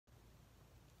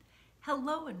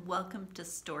Hello and welcome to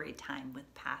Storytime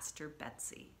with Pastor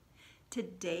Betsy.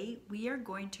 Today we are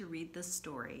going to read the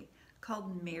story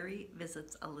called Mary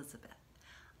Visits Elizabeth.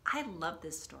 I love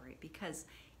this story because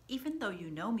even though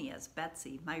you know me as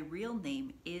Betsy, my real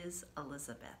name is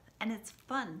Elizabeth, and it's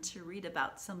fun to read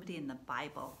about somebody in the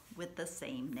Bible with the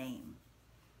same name.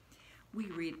 We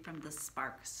read from the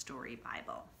Spark Story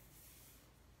Bible.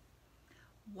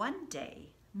 One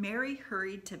day, Mary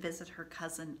hurried to visit her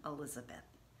cousin Elizabeth.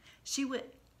 She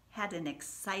had an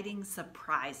exciting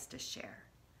surprise to share.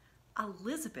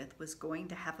 Elizabeth was going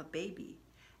to have a baby,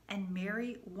 and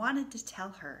Mary wanted to tell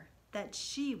her that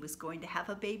she was going to have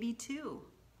a baby too.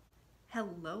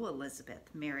 "Hello,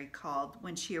 Elizabeth," Mary called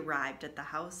when she arrived at the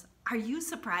house. "Are you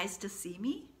surprised to see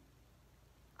me?"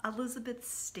 Elizabeth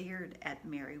stared at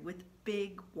Mary with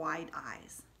big, wide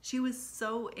eyes. She was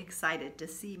so excited to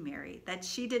see Mary that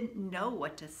she didn't know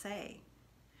what to say.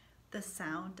 The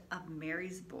sound of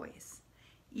Mary's voice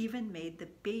even made the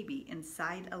baby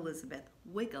inside Elizabeth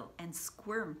wiggle and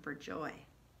squirm for joy.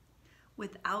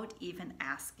 Without even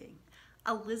asking,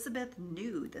 Elizabeth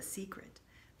knew the secret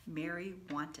Mary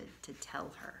wanted to tell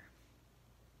her.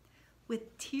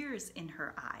 With tears in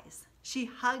her eyes, she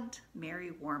hugged Mary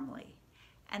warmly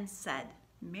and said,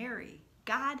 "Mary,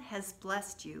 God has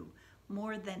blessed you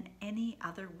more than any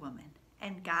other woman,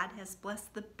 and God has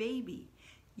blessed the baby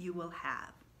you will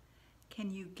have. Can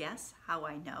you guess how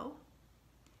I know?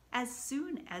 As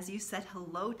soon as you said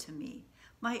hello to me,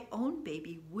 my own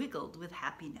baby wiggled with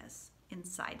happiness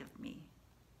inside of me.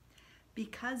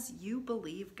 Because you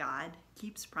believe God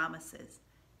keeps promises,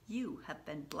 you have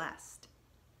been blessed."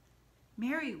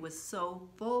 Mary was so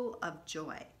full of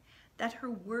joy that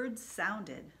her words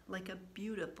sounded like a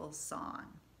beautiful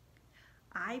song.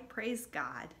 "I praise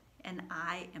God, and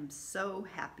I am so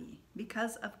happy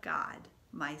because of God,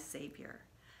 my Savior.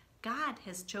 God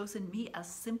has chosen me a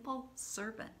simple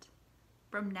servant.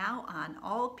 From now on,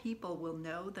 all people will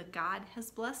know that God has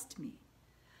blessed me.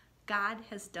 God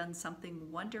has done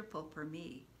something wonderful for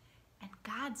me, and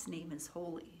God's name is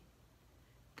holy.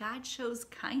 God shows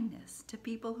kindness to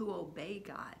people who obey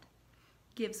God,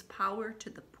 gives power to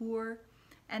the poor,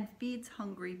 and feeds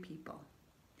hungry people.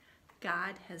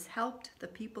 God has helped the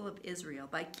people of Israel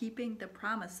by keeping the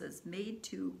promises made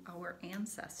to our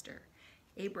ancestor,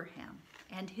 Abraham,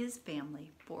 and his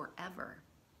family forever."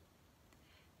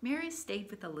 Mary stayed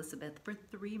with Elizabeth for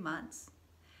 3 months.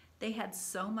 They had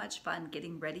so much fun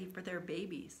getting ready for their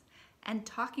babies and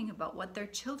talking about what their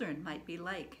children might be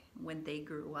like when they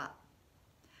grew up.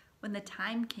 When the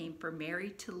time came for Mary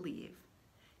to leave,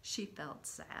 she felt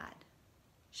sad.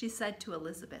 She said to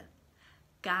Elizabeth,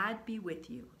 "God be with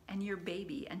you and your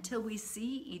baby until we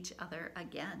see each other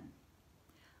again."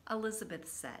 Elizabeth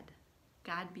said,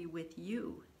 "God be with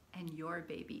you and your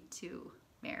baby too,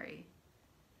 Mary."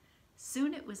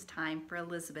 Soon it was time for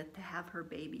Elizabeth to have her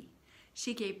baby.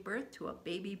 She gave birth to a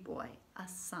baby boy, a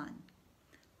son.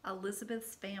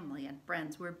 Elizabeth's family and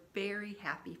friends were very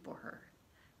happy for her.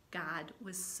 God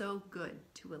was so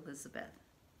good to Elizabeth.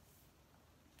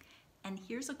 And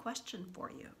here's a question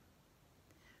for you.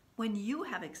 When you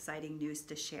have exciting news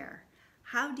to share,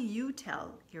 how do you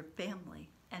tell your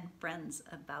family and friends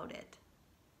about it?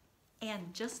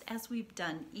 And just as we've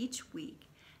done each week,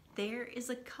 there is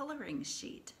a coloring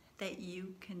sheet that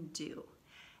you can do.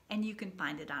 And you can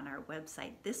find it on our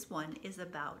website. This one is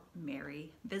about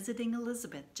Mary visiting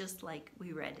Elizabeth, just like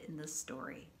we read in the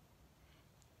story.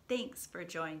 Thanks for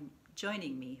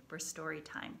joining me for Story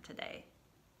Time today.